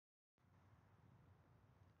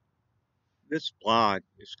This blog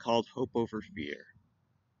is called Hope Over Fear,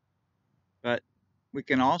 but we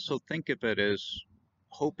can also think of it as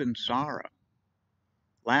hope and sorrow.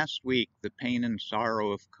 Last week, the pain and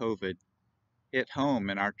sorrow of COVID hit home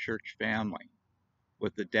in our church family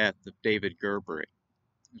with the death of David Gerbery,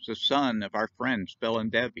 who's the son of our friends Bill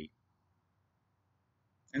and Debbie.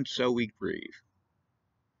 And so we grieve.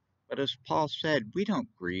 But as Paul said, we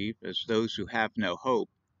don't grieve as those who have no hope.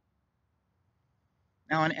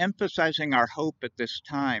 Now, in emphasizing our hope at this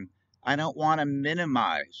time, I don't want to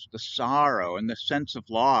minimize the sorrow and the sense of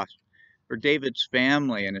loss for David's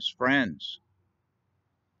family and his friends.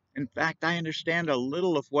 In fact, I understand a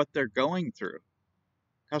little of what they're going through,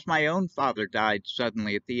 because my own father died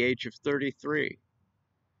suddenly at the age of 33.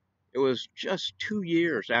 It was just 2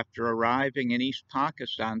 years after arriving in East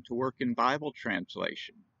Pakistan to work in Bible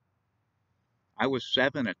translation. I was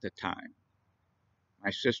 7 at the time. My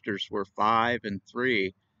sisters were 5 and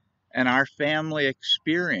 3, and our family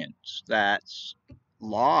experienced that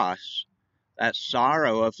loss, that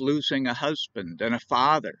sorrow of losing a husband and a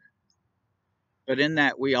father. But in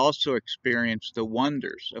that, we also experienced the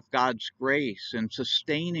wonders of God's grace in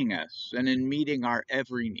sustaining us and in meeting our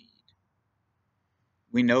every need.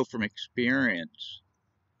 We know from experience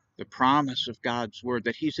the promise of God's word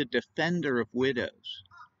that He's a defender of widows.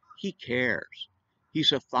 He cares.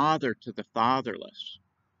 He's a father to the fatherless.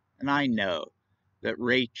 And I know that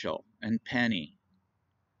Rachel and Penny,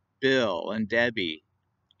 Bill and Debbie,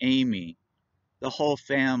 Amy, the whole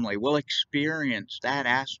family will experience that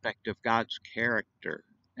aspect of God's character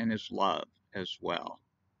and His love as well.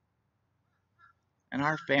 And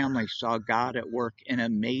our family saw God at work in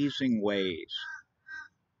amazing ways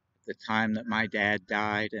at the time that my dad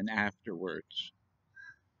died and afterwards.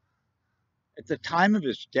 At the time of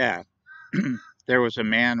his death, there was a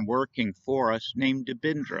man working for us named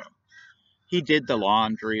Debindro. He did the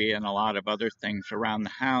laundry and a lot of other things around the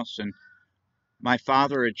house, and my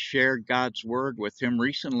father had shared God's word with him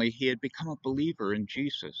recently. He had become a believer in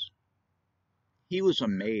Jesus. He was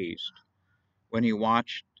amazed when he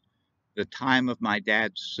watched the time of my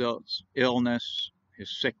dad's illness,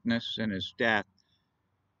 his sickness, and his death.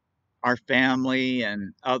 Our family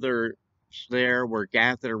and others there were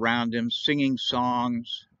gathered around him, singing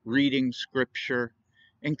songs, reading scripture,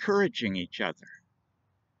 encouraging each other.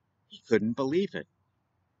 He couldn't believe it,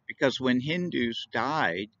 because when Hindus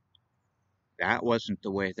died, that wasn't the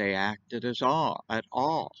way they acted at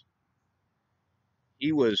all.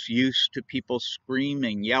 He was used to people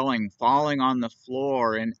screaming, yelling, falling on the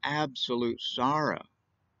floor in absolute sorrow.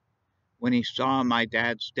 When he saw my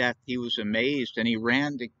dad's death, he was amazed, and he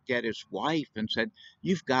ran to get his wife and said,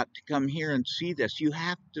 "You've got to come here and see this. You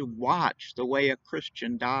have to watch the way a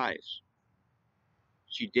Christian dies."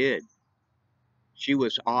 She did. She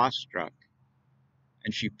was awestruck,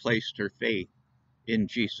 and she placed her faith in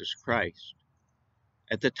Jesus Christ.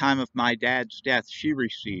 At the time of my dad's death, she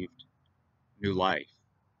received new life.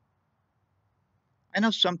 I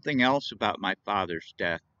know something else about my father's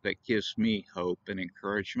death that gives me hope and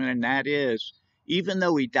encouragement, and that is, even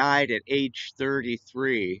though he died at age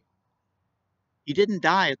 33, he didn't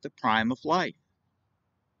die at the prime of life.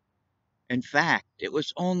 In fact, it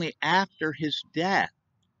was only after his death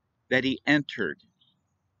that he entered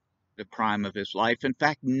the prime of his life. In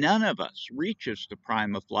fact, none of us reaches the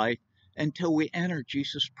prime of life until we enter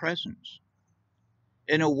Jesus' presence.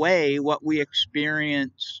 In a way, what we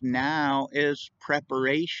experience now is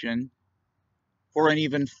preparation for an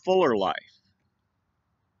even fuller life.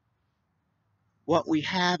 What we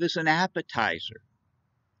have is an appetizer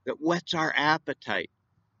that whets our appetite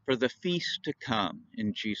for the feast to come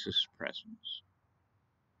in Jesus' presence.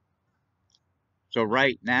 So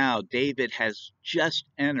right now, David has just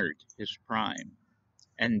entered his prime,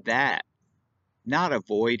 and that, not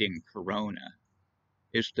avoiding Corona,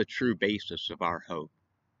 is the true basis of our hope.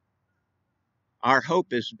 Our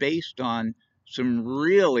hope is based on some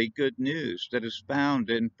really good news that is found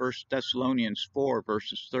in 1 Thessalonians 4,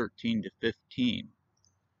 verses 13 to 15,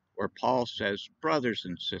 where Paul says, "Brothers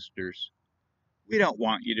and sisters, we don't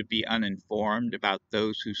want you to be uninformed about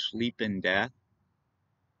those who sleep in death,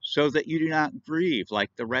 so that you do not grieve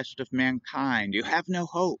like the rest of mankind. You have no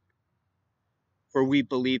hope. For we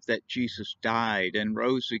believe that Jesus died and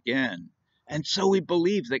rose again, and so we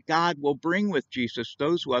believe that God will bring with Jesus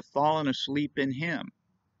those who have fallen asleep in him.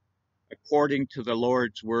 According to the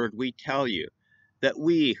Lord's word, we tell you that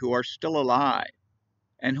we who are still alive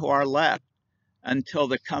and who are left until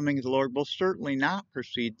the coming of the Lord will certainly not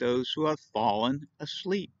precede those who have fallen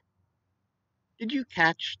asleep." Did you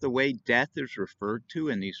catch the way death is referred to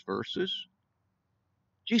in these verses?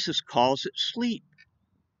 Jesus calls it sleep.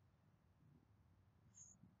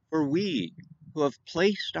 For we who have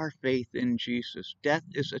placed our faith in Jesus, death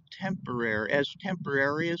is as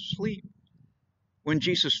temporary as sleep. When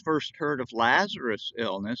Jesus first heard of Lazarus'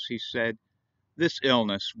 illness, he said, "This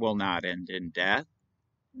illness will not end in death.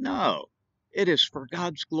 No, it is for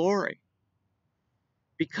God's glory."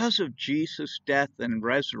 Because of Jesus' death and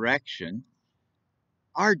resurrection,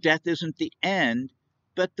 our death isn't the end,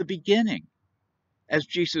 but the beginning. As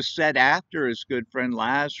Jesus said after his good friend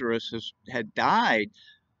Lazarus had died,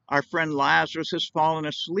 "Our friend Lazarus has fallen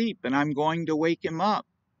asleep, and I'm going to wake him up."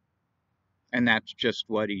 And that's just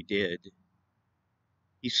what he did.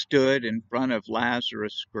 He stood in front of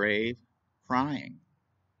Lazarus' grave, crying.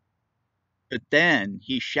 But then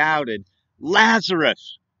he shouted,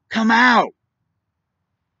 "Lazarus, come out!"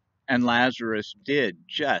 And Lazarus did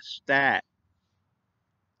just that.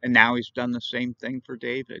 And now he's done the same thing for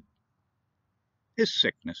David. His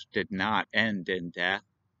sickness did not end in death.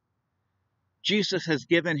 Jesus has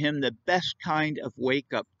given him the best kind of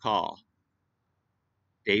wake-up call.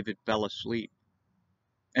 David fell asleep.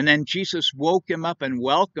 And then Jesus woke him up and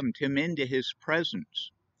welcomed him into his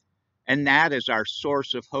presence. And that is our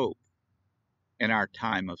source of hope in our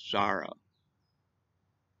time of sorrow.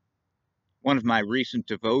 One of my recent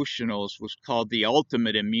devotionals was called The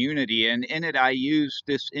Ultimate Immunity, and in it I used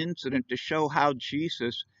this incident to show how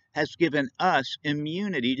Jesus has given us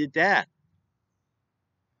immunity to death.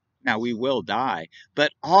 Now, we will die,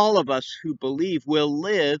 but all of us who believe will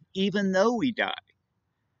live even though we die,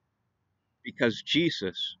 because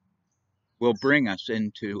Jesus will bring us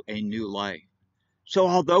into a new life. So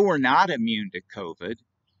although we're not immune to COVID,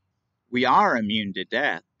 we are immune to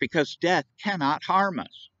death, because death cannot harm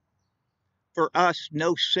us. For us,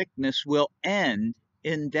 no sickness will end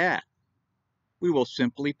in death. We will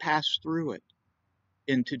simply pass through it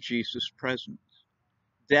into Jesus' presence.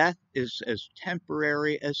 Death is as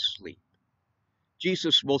temporary as sleep.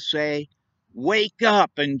 Jesus will say, "Wake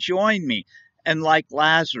up and join me." And like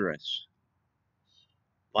Lazarus,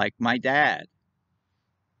 like my dad,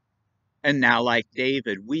 and now like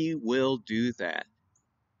David, we will do that.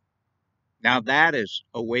 Now that is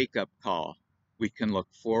a wake-up call we can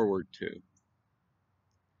look forward to.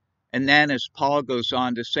 And then, as Paul goes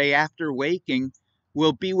on to say, after waking,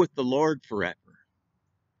 we'll be with the Lord forever.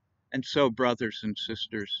 And so, brothers and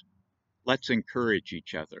sisters, let's encourage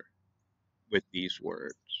each other with these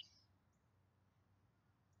words.